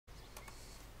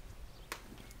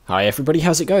Hi everybody,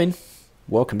 how's it going?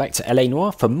 Welcome back to LA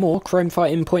Noire for more crime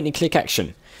fighting point and click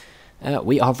action.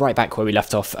 We are right back where we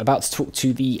left off, about to talk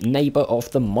to the neighbour of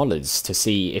the Mollers to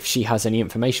see if she has any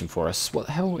information for us. What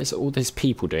the hell is all these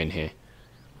people doing here?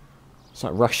 It's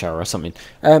like rush hour or something.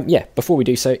 Yeah, before we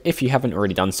do so, if you haven't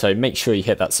already done so, make sure you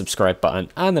hit that subscribe button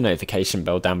and the notification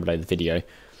bell down below the video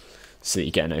so that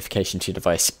you get a notification to your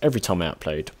device every time I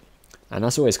upload. And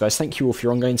as always guys, thank you all for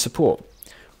your ongoing support.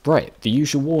 Right, the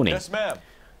usual warning. Yes, ma'am.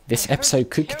 This episode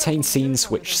could contain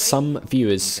scenes which some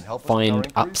viewers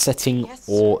find upsetting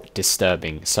or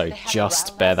disturbing, so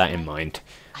just bear that in mind.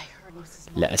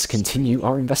 Let us continue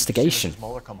our investigation. Did Mrs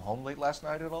Moller come home late last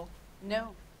night at all? No,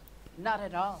 not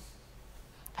at all.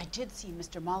 I did see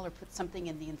Mr. Moller put something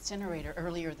in the incinerator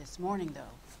earlier this morning, though.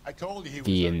 I told you he was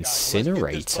The our guy.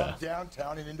 incinerator? Let's get this bum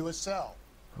downtown and into a cell.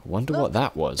 I wonder what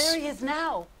that was. There he is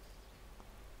now.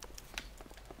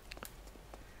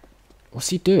 What's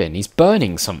he doing? He's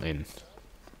burning something.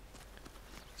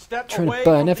 Step Trying away to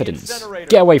burn from the evidence. incinerator.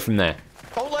 Get away from there.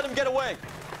 Don't let him get away.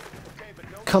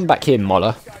 Come back here,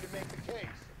 Moller.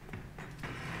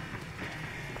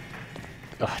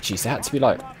 Oh, jeez, there had to be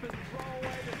like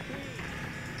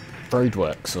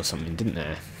roadworks or something, didn't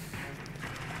there?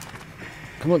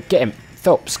 Come on, get him.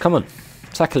 Phelps, come on.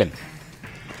 Tackle him.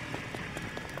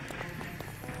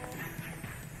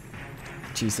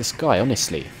 Jeez, this guy,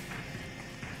 honestly.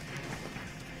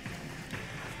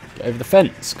 Get over the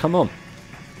fence, come on.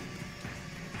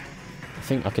 I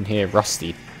think I can hear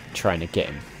Rusty trying to get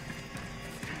him.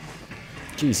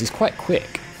 Jeez, he's quite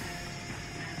quick.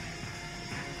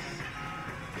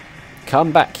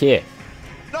 Come back here.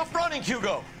 Enough running,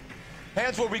 Hugo.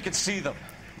 Hands where we can see them.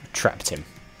 Trapped him.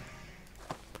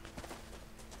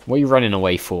 What are you running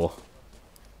away for?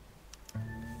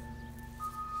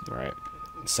 Right,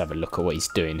 let's have a look at what he's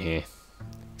doing here.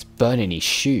 He's burning his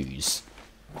shoes.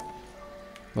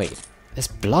 Wait, there's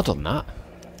blood on that.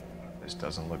 This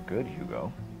doesn't look good,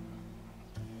 Hugo.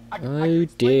 Oh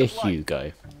dear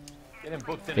Hugo. Get him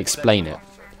booked in Explain it.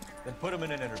 Then put him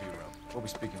in an interview room. We'll be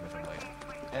speaking with him later.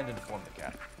 And inform the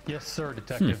cat. Yes, sir,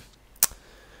 detective.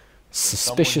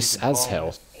 Suspicious as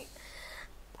hell.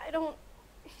 I don't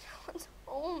want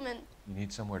home and You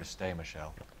need somewhere to stay,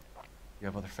 Michelle. You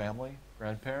have other family?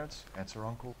 Grandparents? Aunts or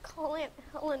uncle? call Aunt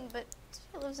Helen, but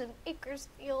she lives in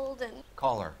Bakersfield and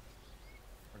Call her.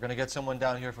 We're gonna get someone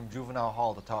down here from Juvenile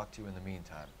Hall to talk to you in the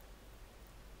meantime.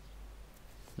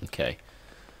 Okay.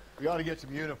 We ought to get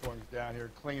some uniforms down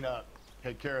here, clean up,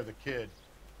 take care of the kid.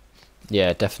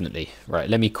 Yeah, definitely. Right,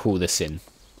 let me call this in.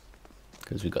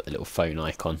 Because we've got the little phone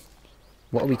icon.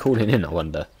 What are we calling in, I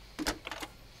wonder?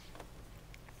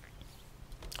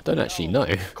 I don't actually know.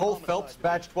 Cole Phelps,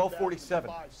 badge 1247.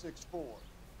 564.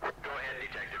 Go ahead,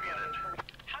 Detective Unit.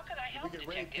 How could I help, We get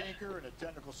Ray Tinker and a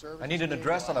technical service. I need an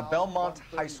address on a Belmont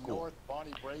High School.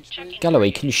 Galloway,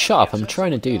 can you shut up? I'm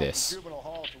trying to do this. Juvenile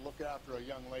Hall to look after a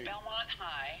young lady. Belmont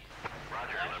High,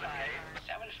 Roger,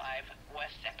 1575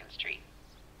 West 2nd Street.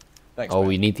 Thanks, Oh, man.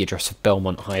 we need the address of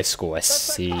Belmont High School. I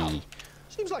see.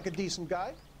 Seems like a decent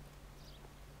guy.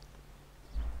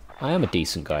 I am a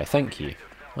decent guy, thank you.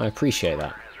 I appreciate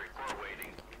that. has report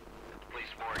waiting. Police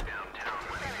morgue downtown.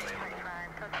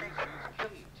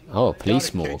 Oh,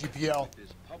 police morgue. KGPL.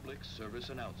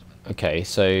 Okay,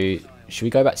 so should we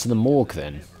go back to the morgue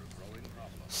then?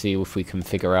 See if we can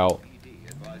figure out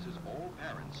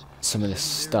some of this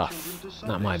stuff.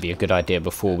 That might be a good idea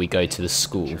before we go to the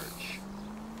school.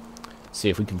 See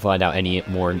if we can find out any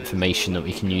more information that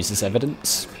we can use as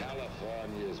evidence.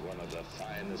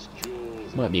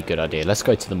 Might be a good idea. Let's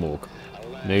go to the morgue.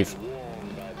 Move.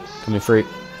 Coming through.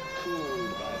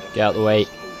 Get out of the way.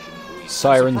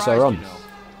 Sirens are on.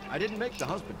 I didn't make the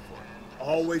husband for it.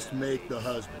 Always make the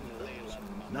husband.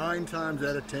 9 times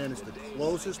out of 10, it's the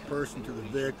closest person to the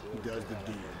Vic who does the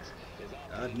deed.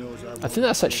 God knows I think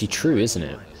that's actually true, isn't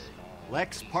it?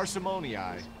 Lex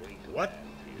parsimoniae. What?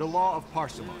 The law of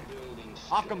parsimony.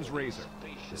 Occam's razor.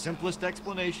 The simplest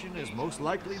explanation is most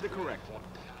likely the correct one.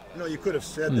 You know, you could have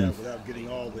said that without getting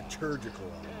all liturgical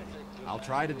on me. I'll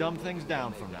try to dumb things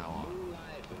down from now on.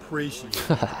 Appreciate it.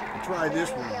 Try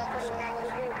this one out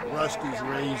besides. Rusty's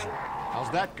razor.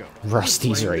 How's that go?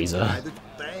 Rusty's Blame the razor. guy that's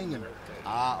banging her.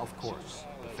 Ah, of course.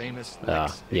 The famous Ah,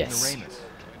 Lex yes. ignoramus.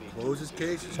 Closes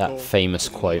cases. That Cole. famous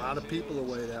Gave quote. A lot of people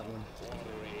away that one.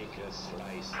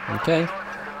 Okay.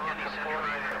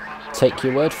 Take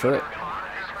your word for it.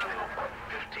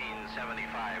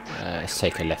 1575 Let's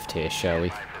take a left here, shall we?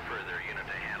 for further unit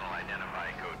to handle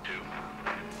identify code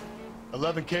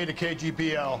 2. 11K to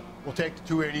KGPL. We'll take the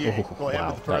 288. Oh, Go ahead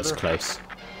wow, with the that was further. close.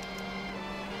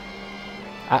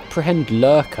 Apprehend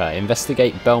lurker.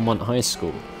 Investigate Belmont High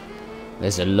School.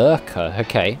 There's a lurker.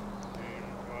 Okay.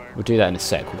 We'll do that in a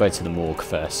sec. We'll go to the morgue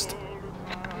first.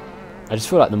 I just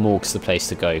feel like the morgue's the place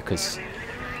to go because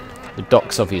the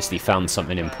doc's obviously found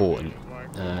something important.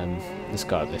 Let's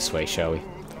go up this way, shall we?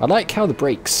 I like how the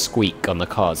brakes squeak on the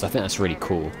cars. I think that's really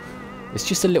cool. It's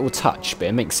just a little touch, but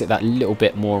it makes it that little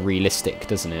bit more realistic,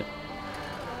 doesn't it?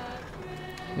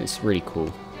 It's really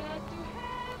cool.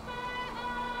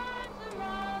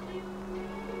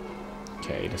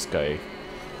 Okay, let's go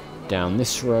down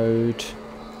this road.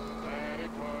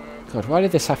 God, why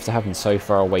did this have to happen so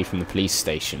far away from the police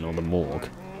station or the morgue?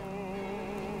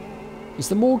 Is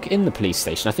the morgue in the police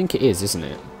station? I think it is, isn't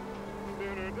it?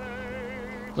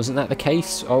 Wasn't that the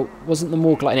case? Oh, wasn't the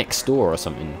morgue like next door or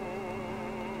something?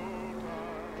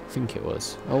 I think it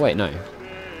was. Oh wait, no.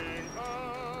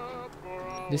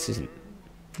 This isn't.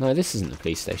 No, this isn't the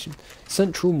police station.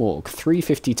 Central Morgue,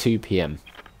 3:52 PM.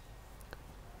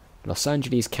 Los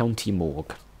Angeles County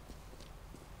Morgue.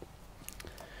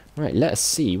 Right, let us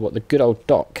see what the good old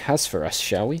doc has for us,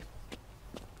 shall we?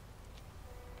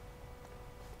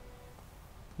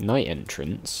 Night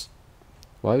entrance.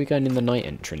 Why are we going in the night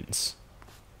entrance?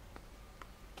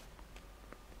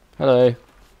 Hello.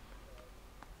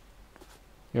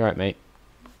 You alright, mate?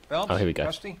 Phelps, oh, here we go.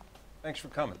 Rusty, thanks for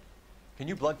coming. Can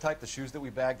you blood type the shoes that we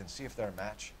bagged and see if they're a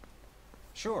match?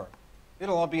 Sure.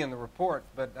 It'll all be in the report,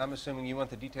 but I'm assuming you want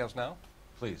the details now?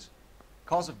 Please.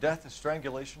 Cause of death is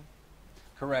strangulation?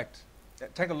 Correct.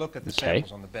 Take a look at the Okay.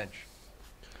 samples on the bench.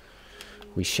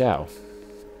 We shall.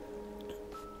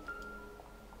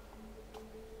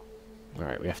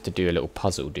 Alright, we have to do a little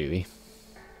puzzle, do we?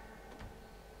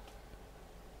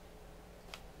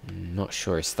 Not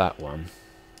sure it's that one.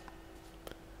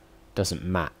 Doesn't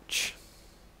match.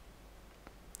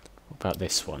 What about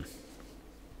this one?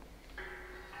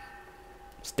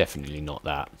 It's definitely not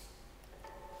that.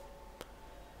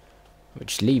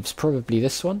 Which leaves probably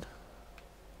this one.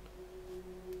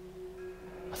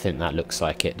 I think that looks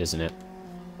like it, doesn't it?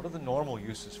 What are the normal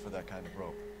uses for that kind of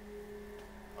rope?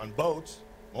 On boats,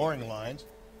 mooring lines.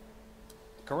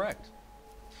 Correct.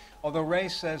 Although Ray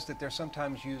says that they're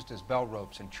sometimes used as bell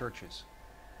ropes in churches.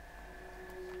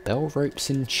 Bell ropes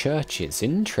in churches.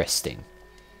 Interesting.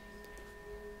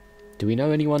 Do we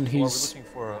know anyone So are we who's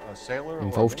looking for a sailor or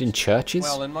involved a in minister? churches?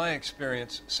 Well, in my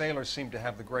experience, sailors seem to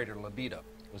have the greater libido.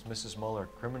 Was Mrs. Moller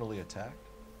criminally attacked?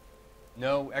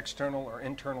 No external or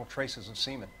internal traces of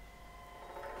semen.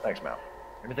 Thanks, Mal.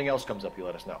 Anything else comes up, you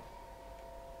let us know.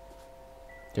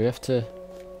 Do we have to...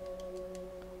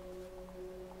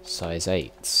 Size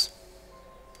 8s.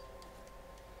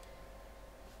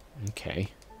 Okay.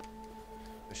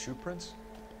 The shoe prints?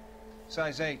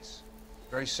 Size 8s.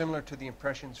 Very similar to the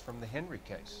impressions from the Henry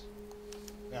case.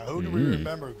 Now, who do we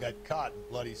remember got caught in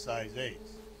bloody size 8s?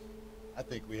 I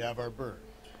think we have our bird.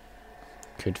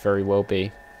 Could very well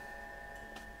be.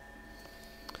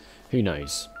 Who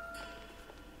knows?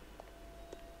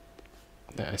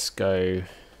 Let us go...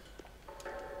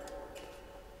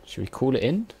 Should we call it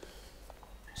in?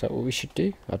 Is that what we should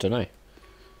do? I don't know.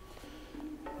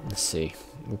 Let's see.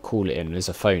 We'll call it in. There's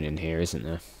a phone in here, isn't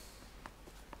there?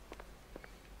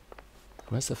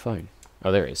 Where's the phone?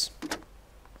 Oh, there it is.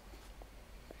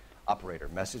 Operator,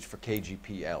 message for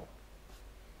KGPL.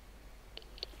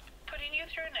 Putting you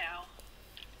through now.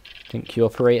 Thank you,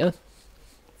 operator.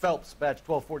 Phelps, badge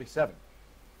 1247.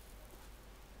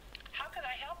 How can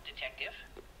I help, Detective?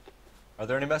 Are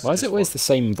there any messages? Why is it always the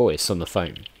same voice on the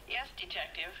phone? Yes,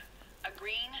 Detective. A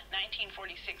green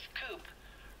 1946 coupe,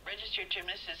 registered to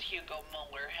Mrs. Hugo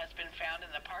Moller, has been found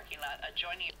in the parking lot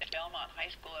adjoining the Belmont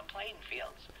High School and playing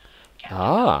fields. Captain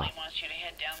Conley wants you to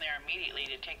head down there immediately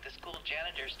to take the school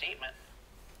janitor's statement.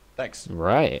 Thanks.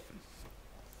 Right.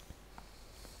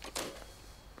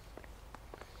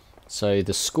 So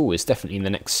the school is definitely the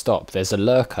next stop. There's a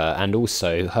lurker, and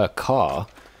also her car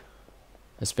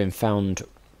has been found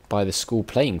by the school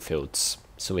playing fields.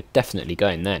 So we're definitely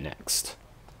going there next.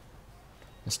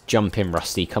 Let's jump in,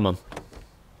 Rusty. Come on.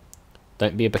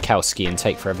 Don't be a Bukowski and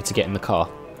take forever to get in the car.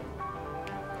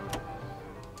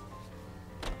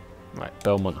 Right,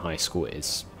 Belmont High School it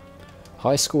is.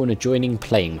 High school and adjoining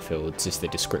playing fields is the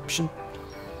description.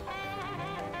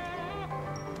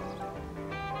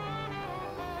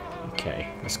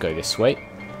 Okay, let's go this way.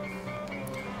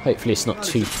 Hopefully it's not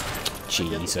too...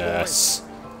 Jesus.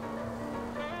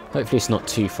 Hopefully it's not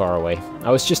too far away.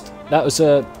 I was just... That was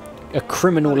a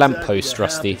criminal lamppost,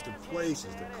 Rusty.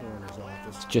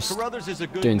 Just Carruthers is a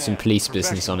good doing some man, police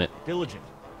business on it. Diligent.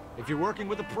 If you're working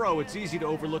with a pro, it's easy to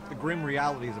overlook the grim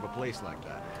realities of a place like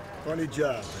that. Funny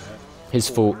job, man. His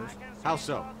fault. How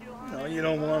so? No, you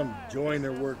don't want them enjoying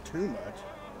their work too much.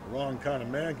 Wrong kind of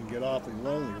man can get awfully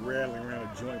lonely rattling around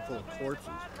a joint full of corpses.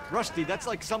 Rusty, that's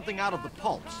like something out of the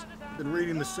pulps. Been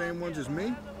reading the same ones as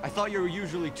me? I thought you were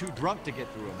usually too drunk to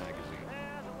get through a magazine.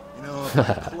 You know, if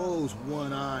I close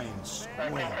one eye and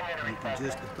squint, you can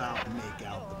just about make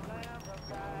out the print.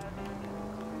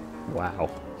 Wow.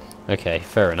 Okay,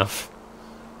 fair enough.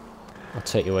 I'll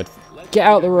take your word. Get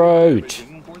out the road!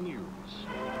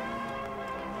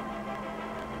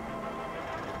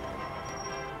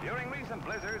 During recent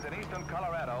blizzards in eastern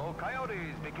Colorado,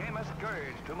 coyotes became a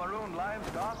scourge to maroon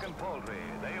livestock and poultry.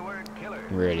 They were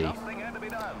killers. Really? Something had to be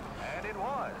done, and it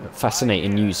was.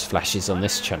 Fascinating news flashes on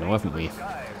this channel, haven't we?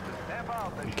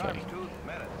 Okay.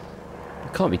 We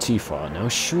can't be too far now,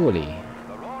 surely.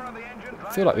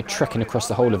 I feel like we're trekking across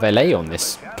the whole of LA on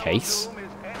this case.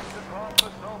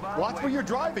 Watch where you're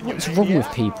driving. What's wrong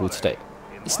with people today?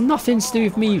 It's nothing to do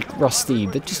with me, Rusty.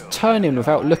 They're just turning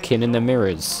without looking in the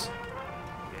mirrors.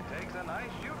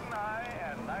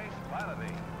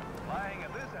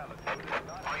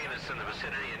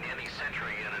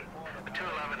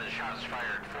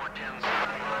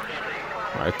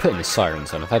 Right, we're putting the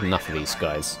sirens on. I've had enough of these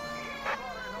guys.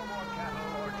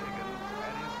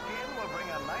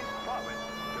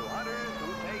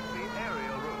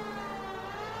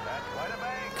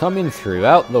 Coming through,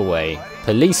 out the way.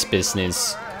 Police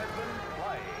business.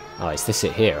 Oh, is this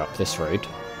it here, up this road?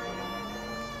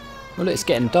 Well, it's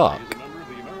getting dark.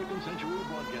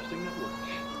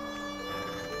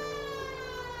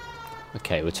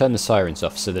 Okay, we'll turn the sirens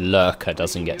off so the lurker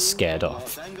doesn't get scared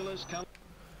off.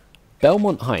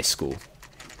 Belmont High School.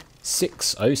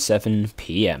 6:07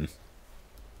 PM.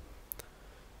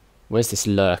 Where's this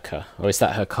lurker? Or is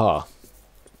that her car?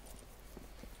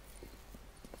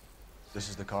 This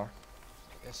is the car?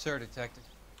 Yes, sir, Detective.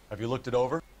 Have you looked it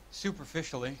over?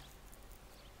 Superficially.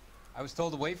 I was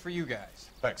told to wait for you guys.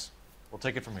 Thanks. We'll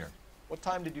take it from here. What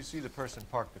time did you see the person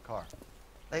park the car?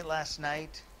 Late last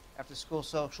night, after school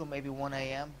social, maybe 1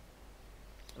 a.m.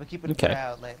 We're keeping Okay. it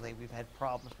out lately. We've had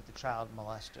problems with the child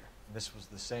molester. This was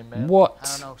the same man? What? I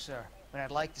don't know, sir. I mean,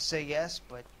 I'd like to say yes,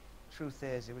 but truth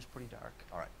is, it was pretty dark.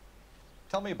 All right.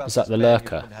 Tell me about Is that this the man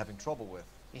lurker? you've been having trouble with.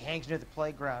 He hangs near the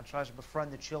playground, tries to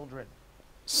befriend the children.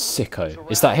 Sicko.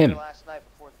 Is that him? Last night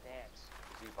before the dance.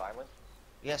 Is he violent?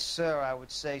 Yes, sir. I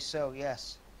would say so.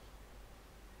 Yes.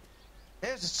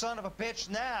 There's the son of a bitch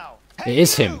now. It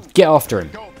is him. Get after him.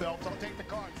 Go, Phelps. I'll take the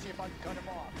car and see if I can cut him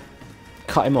off.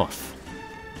 Cut him off.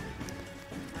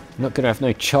 I'm not going to have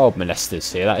no child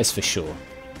molesters here, that is for sure.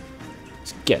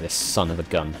 Let's get this son of a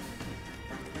gun.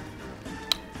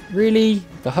 Really?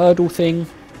 The hurdle thing?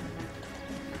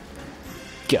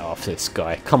 Get after this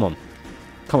guy. Come on.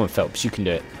 Come on, Phelps, you can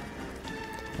do it.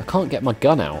 I can't get my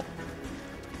gun out.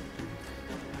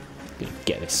 I'm gonna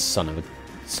get this son of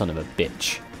a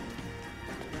bitch.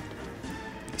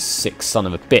 This sick son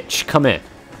of a bitch. Come here.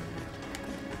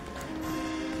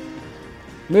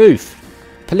 Move!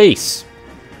 Police!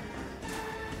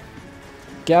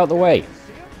 Get out of the way.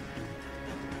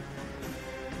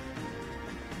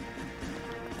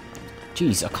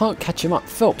 Jeez, I can't catch him up.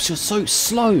 Phelps, you're so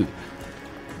slow.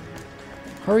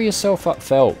 Hurry yourself up,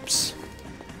 Phelps.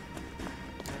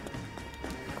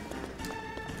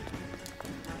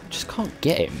 Just can't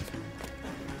get him.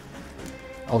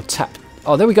 Oh, tap.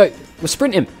 Oh, there we go. We're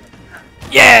sprinting.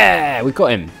 Yeah! We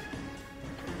got him.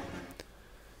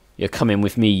 You're coming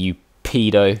with me, you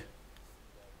pedo.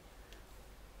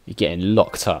 You're getting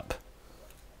locked up.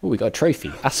 Oh, we got a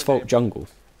trophy. Asphalt Jungle.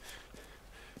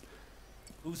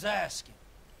 Who's asking?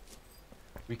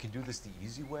 We can do this the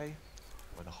easy way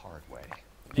or the hard way.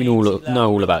 We know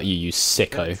all about you, you Been in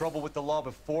sicko. trouble with the law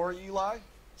before, Eli?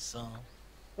 Son,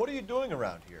 What are you doing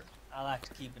around here? I like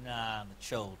to keep an eye on the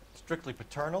children. Strictly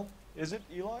paternal, is it,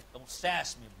 Eli? Don't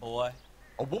sass me, boy.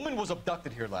 A woman was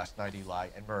abducted here last night, Eli,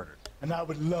 and murdered. And I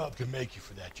would love to make you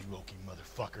for that, you oaky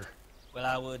motherfucker. Well,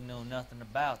 I wouldn't know nothing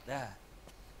about that.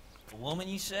 A woman,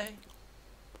 you say?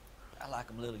 I like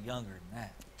 'em a little younger than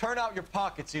that. Turn out your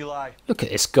pockets, Eli. Look at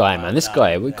this guy, man. This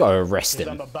guy, we've got to arrest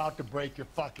Because him. I'm about to break your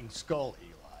fucking skull, Eli.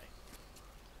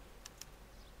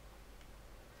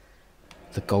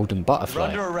 The golden You're butterfly.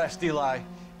 under arrest, Eli.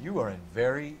 You are in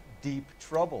very deep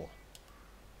trouble.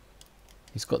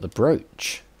 He's got the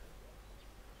brooch.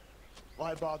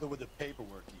 Why bother with the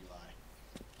paperwork, Eli?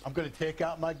 I'm gonna take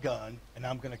out my gun, and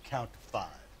I'm gonna count to 5.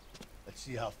 Let's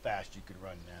see how fast you can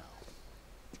run now.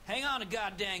 Hang on a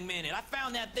goddamn minute. I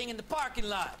found that thing in the parking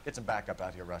lot. Get some backup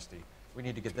out here, Rusty. We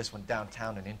need to get this one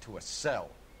downtown and into a cell.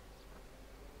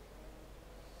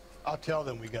 I'll tell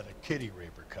them we got a kitty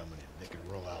raper coming in. They can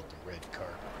roll out the red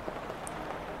carpet.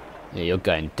 Yeah, you're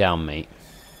going down, mate.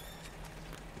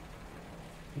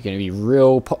 You're going to be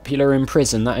real popular in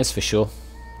prison, that is for sure.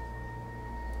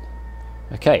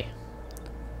 Okay.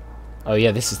 Oh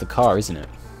yeah, this is the car, isn't it?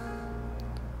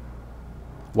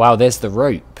 Wow, there's the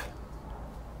rope.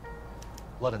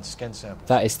 Blood and skin samples.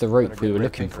 That is the rope we were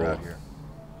looking for.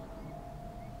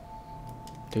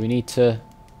 Do we need to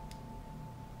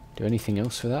do anything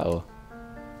else for that, or?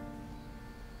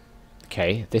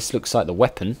 Okay, this looks like the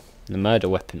weapon. The murder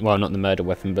weapon. Well, not the murder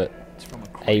weapon, but It's from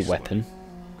a weapon.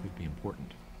 Could be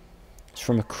important. It's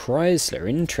from a Chrysler.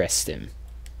 Interesting.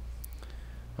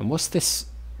 And what's this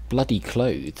bloody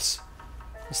clothes?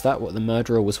 Is that what the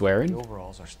murderer was wearing? The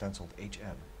overalls are stenciled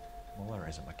HM. Moller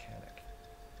is a mechanic.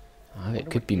 Oh, it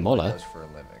could be Moller. Does for a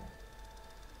living.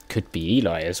 Could be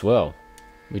Eli as well.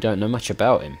 We don't know much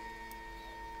about him.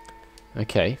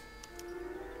 Okay.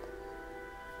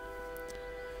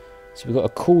 So we've got a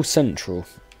call central.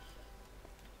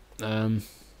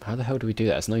 How the hell do we do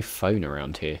that? There's no phone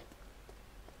around here.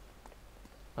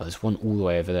 Oh, there's one all the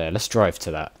way over there. Let's drive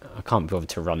to that. I can't be bothered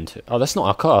to run to... Oh, that's not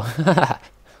our car.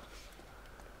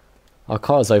 Our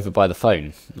car's over by the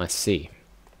phone. I see.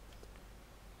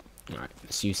 Alright,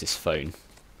 let's use this phone.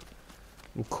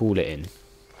 We'll call it in.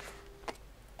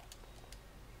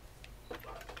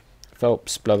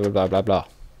 Phelps, blah, blah, blah, blah, blah.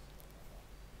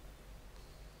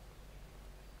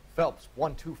 Phelps,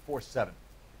 1247.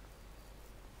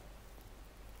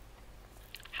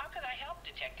 How can I help,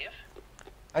 Detective?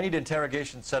 I need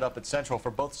interrogation set up at Central for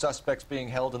both suspects being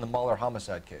held in the Moller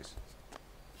homicide case.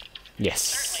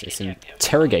 Yes, it's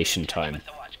interrogation time.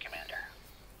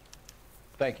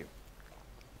 Thank you.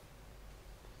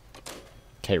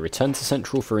 Okay, return to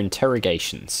Central for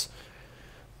interrogations.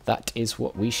 That is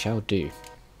what we shall do.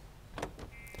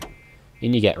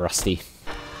 In you get, Rusty.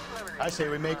 I say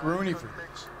we make Rooney for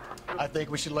this. I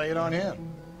think we should lay it on him.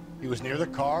 He was near the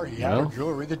car, he had Well, our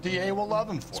jewelry, the DA will love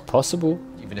him for it. Possible.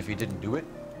 Even if he didn't do it?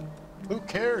 Who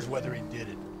cares whether he did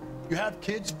it? You have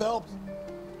kids, Phelps?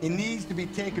 He needs to be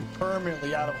taken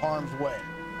permanently out of harm's way.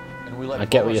 And we let I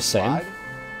get what Moller you're saying. slide?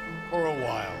 For a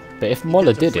while. But if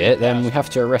Moller did it, then we have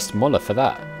to arrest Moller for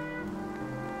that.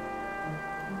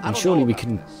 And surely we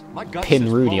can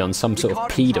pin Rooney on some sort of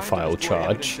paedophile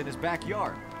charge. In his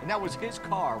backyard, and that was his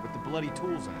car with the bloody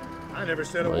tools in it. I never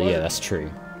said it Well, wasn't. yeah, that's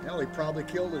true. Hell, he probably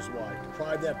killed his wife,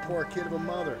 deprived that poor kid of a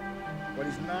mother. But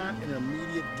he's not in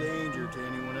immediate danger to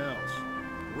anyone else.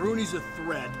 Rooney's a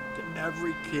threat to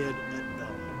every kid at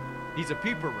Belmont. He's a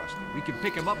peeper, Rusty. We can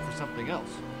pick him up for something else.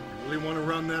 Really want to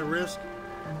run that risk?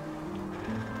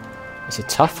 It's a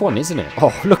tough one, isn't it?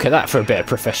 Oh, look at that for a bit of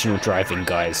professional driving,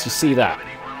 guys. You see that?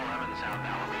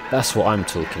 That's what I'm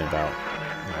talking about.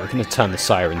 Right, we're going to turn the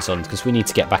sirens on because we need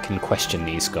to get back and question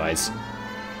these guys.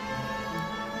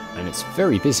 And it's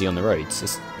very busy on the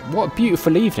roads. What a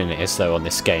beautiful evening it is, though, on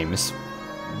this game. It's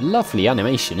lovely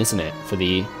animation, isn't it? For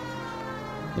the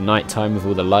nighttime with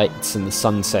all the lights and the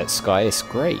sunset sky. It's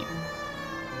great.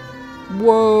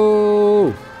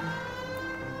 Whoa!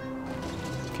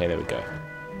 Okay, there we go.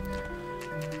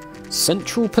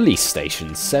 Central Police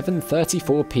Station,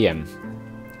 7:34 PM.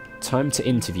 Time to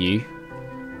interview,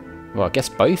 well, I guess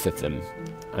both of them.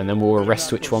 And then we'll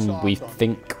arrest which one we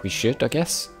think we should, I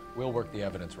guess. We'll work the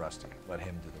evidence, Rusty. Let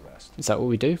him do the rest. Is that what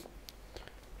we do?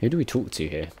 Who do we talk to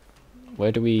here?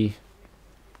 Where do we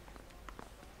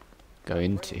go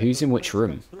into? Who's in which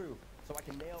room?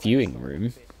 Viewing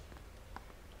room.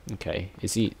 Okay,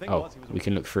 is he... Oh, we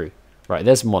can look through. Right,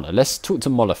 there's Moller. Let's talk to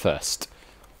Moller first.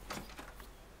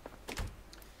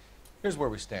 Here's where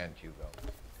we stand, Hugo.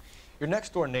 Your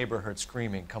next-door neighbor heard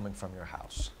screaming coming from your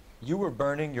house. You were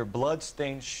burning your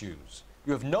blood-stained shoes.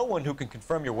 You have no one who can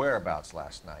confirm your whereabouts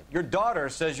last night. Your daughter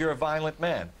says you're a violent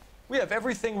man. We have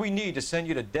everything we need to send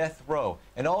you to death row,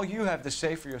 and all you have to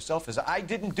say for yourself is, I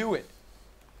didn't do it.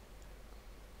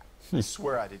 I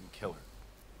swear I didn't kill her.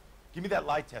 Give me that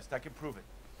lie test, I can prove it.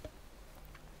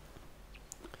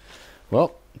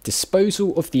 Well,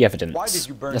 disposal of the evidence. Why did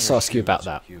you burn Let's your ask you about shoes,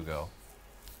 that. Hugo?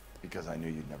 Because I knew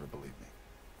you'd never believe me.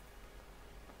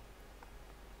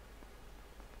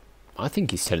 I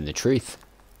think he's telling the truth.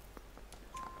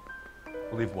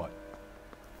 Believe what?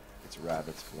 It's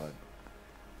rabbit's blood.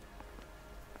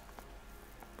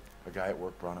 A guy at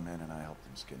work brought him in and I helped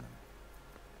him skin them.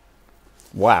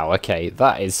 Wow, okay,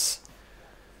 that is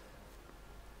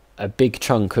a big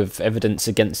chunk of evidence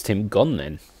against him gone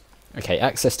then. Okay,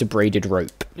 access to braided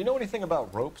rope. Do you know anything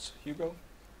about ropes, Hugo?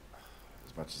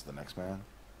 As much as the next man.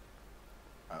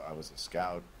 I was a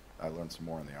scout. I learned some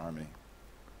more in the army.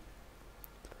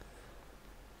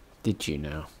 Did you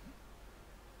now?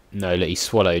 No, look, he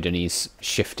swallowed and he's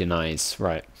shifting eyes.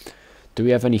 Right. Do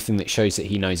we have anything that shows that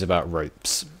he knows about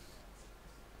ropes?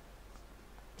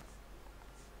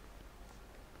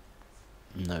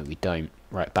 No, we don't.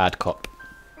 Right, bad cop.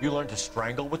 You learned to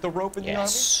strangle with the rope in the army?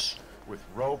 Yes. With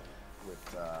rope,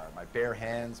 with my bare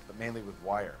hands, but mainly with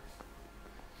wire.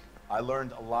 I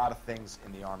learned a lot of things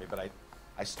in the army, but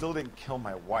I still didn't kill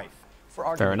my wife. For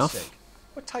argument's sake,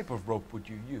 what type of rope would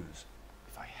you use?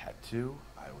 If I had to,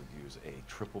 I would use a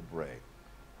triple braid.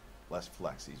 Less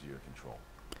flex, easier to control.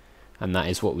 And that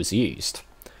is what was used.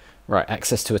 Right,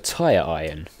 access to a tire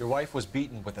iron. Your wife was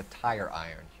beaten with a tire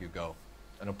iron, Hugo.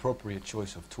 An appropriate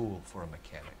choice of tool for a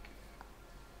mechanic.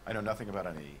 I know nothing about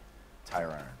any tire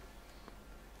iron.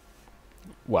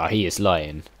 Wow, he is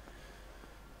lying.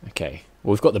 Okay.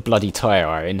 Well, we've got the bloody tire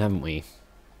iron, haven't we?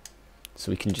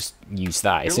 So we can just use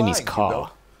that. It's in his car.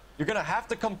 Hugo. You're gonna have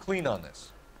to come clean on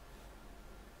this.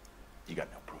 You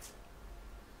got no proof.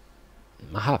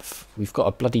 I have. We've got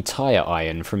a bloody tire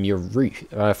iron from your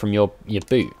from your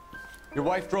boot. Your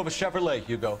wife drove a Chevrolet,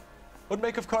 Hugo. What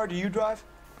make of car do you drive?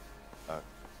 A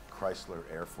Chrysler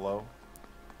Airflow.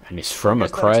 And it's from a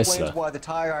That Chrysler. explains why the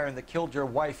tire iron that killed your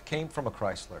wife came from a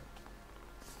Chrysler.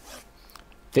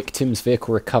 Victim's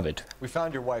vehicle recovered. We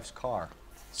found your wife's car.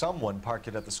 Someone parked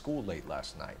it at the school late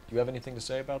last night. Do you have anything to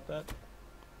say about that?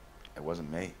 It wasn't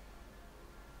me.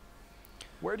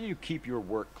 Where do you keep your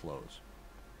work clothes?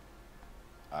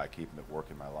 I keep them at work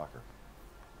in my locker.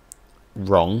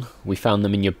 Wrong. We found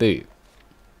them in your boot.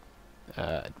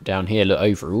 Down here, look,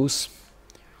 overalls.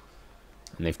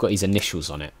 And they've got his initials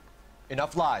on it.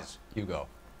 Enough lies, Hugo.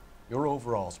 Your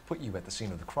overalls put you at the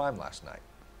scene of the crime last night.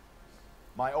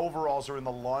 My overalls are in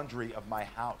the laundry of my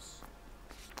house.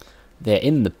 They're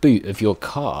in the boot of your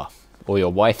car. Or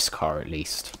your wife's car, at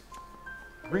least.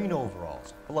 Green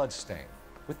overalls, bloodstained,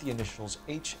 with the initials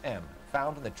HM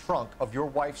found in the trunk of your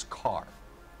wife's car.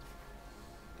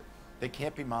 They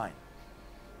can't be mine.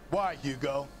 Why,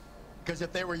 Hugo? Because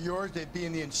if they were yours, they'd be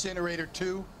in the incinerator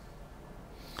too?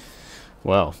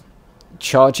 Well,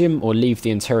 charge him or leave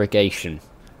the interrogation.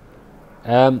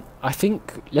 I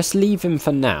think let's leave him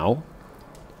for now.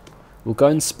 We'll go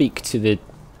and speak to the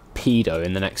Paedo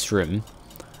in the next room.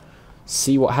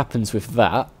 See what happens with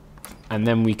that. And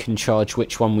then we can charge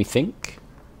which one we think.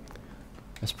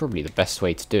 That's probably the best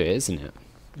way to do it, isn't it?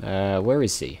 Where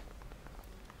is he?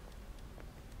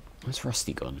 Where's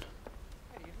Rusty gone?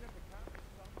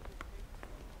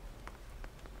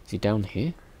 Is he down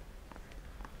here?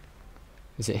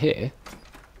 Is it here?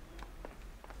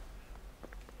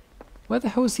 Where the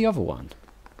hell is the other one?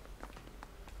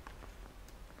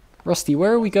 Rusty,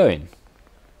 where are we going?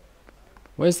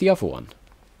 Where's the other one?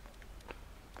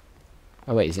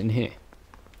 Oh wait, is it in here?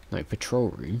 No, patrol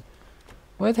room.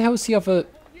 Where the hell's the other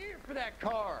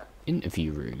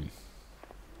interview room?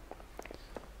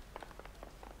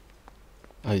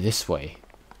 Oh, this way.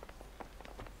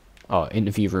 Oh,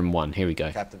 interview room 1. Here we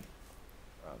go. Captain,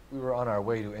 we were on our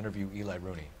way to interview Eli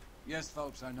Rooney. Yes,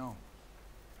 Phelps, I know.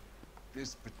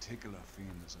 This particular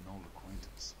fiend is an old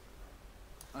acquaintance.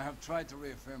 I have tried to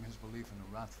reaffirm his belief in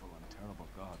a wrathful and terrible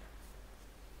God.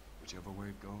 Whichever way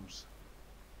it goes,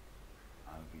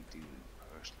 I'll be dealing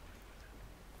personally.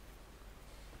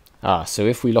 Ah, so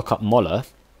if we lock up Moller,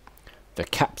 the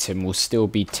captain will still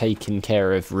be taking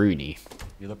care of Rooney.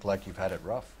 You look like you've had it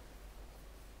rough.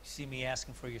 You see me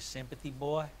asking for your sympathy,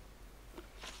 boy?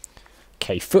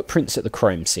 Okay, footprints at the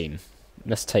crime scene.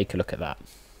 Let's take a look at that.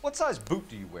 What size boot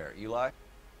do you wear, Eli?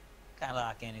 Kind of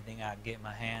like anything I can get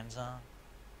my hands on.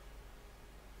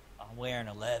 I'm wearing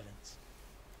 11s.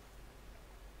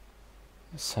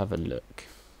 Let's have a look.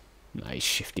 No, he's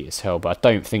shifty as hell, but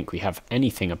I don't think we have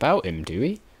anything about him, do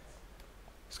we?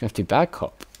 It's going to have to be bad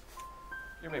cop.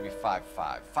 You're maybe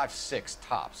 5'5", 5'6"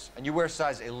 tops. And you wear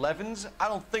size 11s? I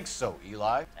don't think so,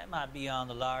 Eli. That might be on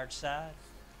the large side.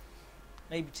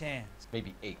 Maybe 10s.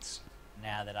 Maybe 8s.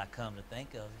 Now that I come to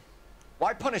think of it.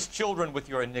 Why punish children with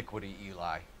your iniquity,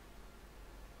 Eli?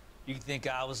 You think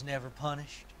I was never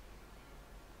punished?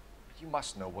 You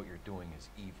must know what you're doing is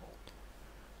evil.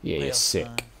 Yeah, Well, you're sick.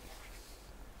 son,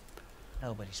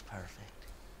 nobody's perfect.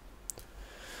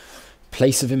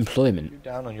 Place of employment. You're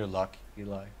down on your luck,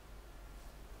 Eli.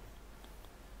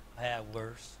 I had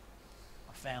worse.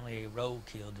 My family ate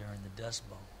roadkill during the Dust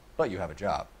Bowl. But you have a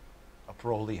job. A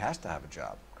parolee has to have a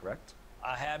job, correct?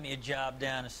 I had me a job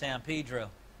down in San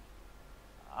Pedro.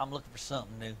 I'm looking for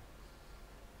something new.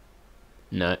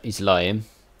 No, he's lying.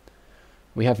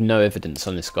 We have no evidence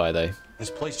on this guy, though.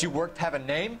 This place you worked have a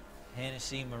name?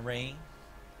 Hennessy Marine.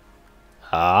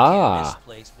 Ah. This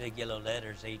place, big yellow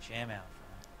letters, HM out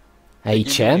front.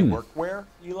 HM. Workwear,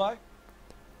 Eli?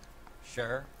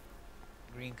 Sure.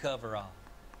 Green coverall.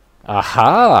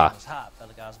 Aha. It was hot. Felt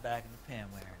like I was back in the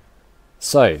pen wearing it.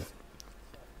 So,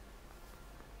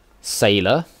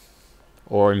 sailor,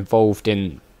 or involved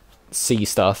in see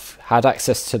stuff, had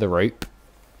access to the rope,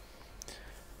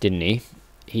 didn't he?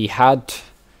 He had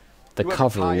the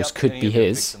coveralls, could be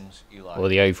his, or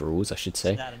the overalls, I should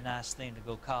say. It's not a nice thing to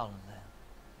go calling them.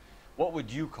 What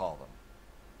would you call them?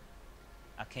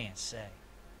 I can't say.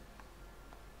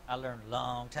 I learned a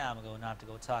long time ago not to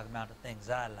go talking about the things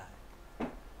I like.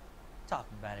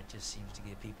 Talking about it just seems to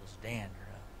get people's dander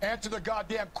up. Answer the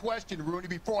goddamn question, Rooney,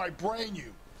 before I brain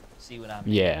you. See what I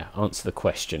mean? Yeah, answer the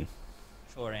question.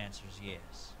 Short answer is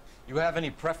yes. You have any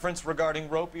preference regarding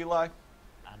rope, Eli?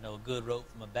 I know a good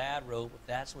rope from a bad rope, if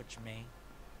that's what you mean.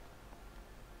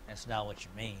 That's not what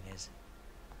you mean, is it?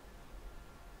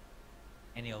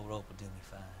 Any old rope will do me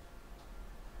fine.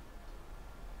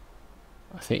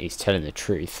 I think he's telling the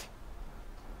truth.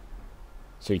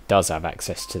 So he does have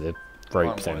access to the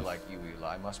rope then. One boy like you,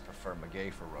 Eli, must prefer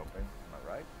McGay for roping. Am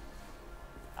I right?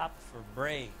 I prefer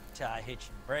braid, tie, hitch,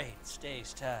 and braid. It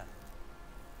stays tight.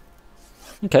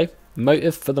 Okay,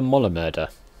 motive for the Moller murder.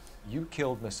 You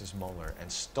killed Mrs. Moller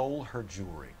and stole her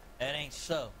jewelry. That ain't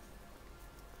so.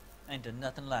 I ain't done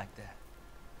nothing like that.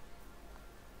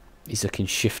 He's looking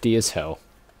shifty as hell.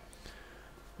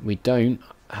 We don't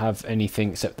have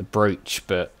anything except the brooch,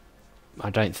 but I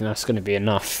don't think that's going to be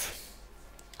enough.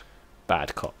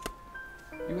 Bad cop.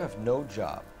 You have no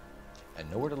job and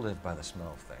nowhere to live by the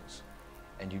smell of things,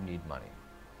 and you need money.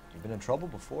 You've been in trouble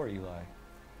before, Eli.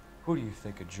 Who do you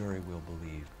think a jury will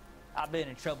believe? I've been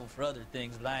in trouble for other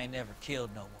things, but I ain't never killed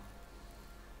no one.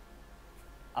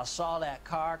 I saw that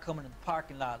car coming to the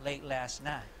parking lot late last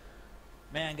night.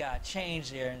 Man got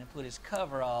changed there and put his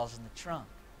coveralls in the trunk.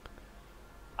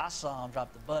 I saw him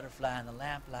drop the butterfly in the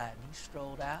lamplight and he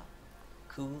strolled out,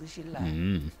 cool as you like.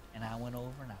 And I went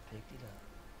over and I picked it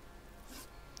up.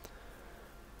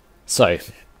 So,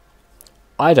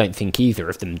 I don't think either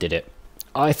of them did it.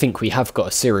 I think we have got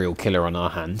a serial killer on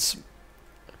our hands.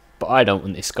 But I don't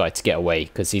want this guy to get away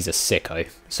because he's a sicko.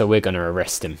 So we're going to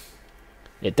arrest him.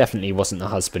 It definitely wasn't the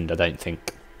husband, I don't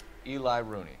think. Eli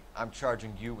Rooney, I'm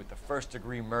charging you with the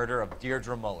first-degree murder of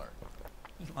Deirdre Moller.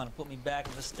 You want to put me back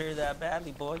in the stir that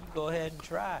badly, boy? You go ahead and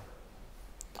try.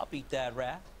 I'll beat that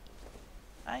rap.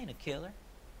 I ain't a killer.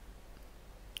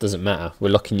 Doesn't matter. We're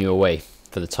locking you away.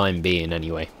 For the time being,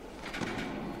 anyway.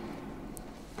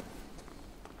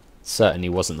 Certainly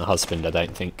wasn't the husband, I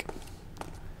don't think.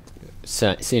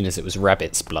 Seeing as it was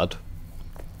Rabbit's blood,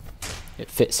 it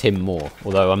fits him more,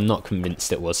 although I'm not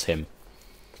convinced it was him.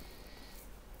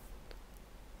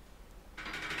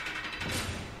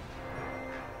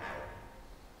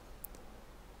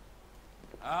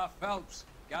 Phelps,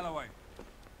 Galloway,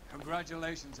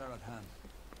 congratulations are at hand.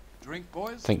 Drink,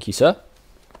 boys? Thank you, sir.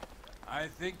 I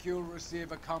think you'll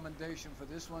receive a commendation for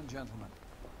this one, gentlemen.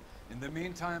 In the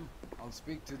meantime, I'll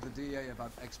speak to the DA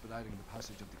about expediting the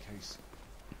passage of the case.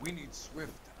 We need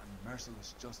swift and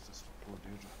merciless justice for poor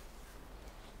Deirdre.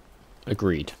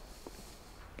 Agreed.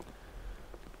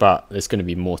 But there's going to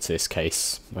be more to this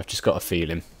case. I've just got a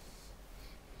feeling.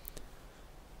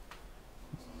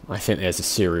 I think there's a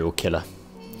serial killer.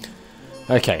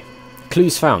 Okay.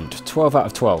 Clues found. 12 out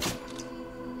of 12.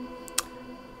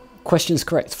 Questions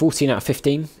correct. 14 out of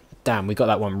 15. Damn, we got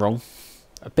that one wrong.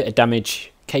 A bit of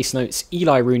damage. Case notes.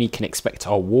 Eli Rooney can expect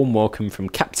our warm welcome from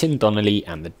Captain Donnelly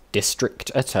and the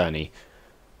District Attorney.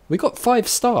 We got 5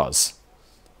 stars.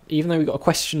 Even though we got a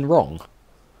question wrong.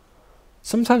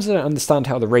 Sometimes I don't understand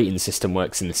how the rating system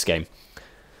works in this game.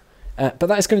 But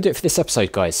that is going to do it for this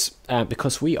episode, guys.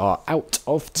 Because we are out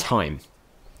of time.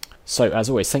 So, as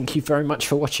always, thank you very much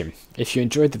for watching. If you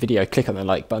enjoyed the video, click on the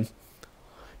like button.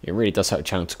 It really does help the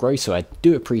channel to grow, so I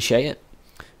do appreciate it.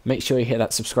 Make sure you hit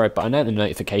that subscribe button and the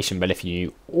notification bell if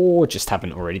you or just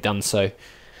haven't already done so.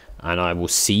 And I will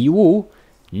see you all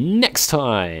next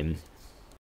time.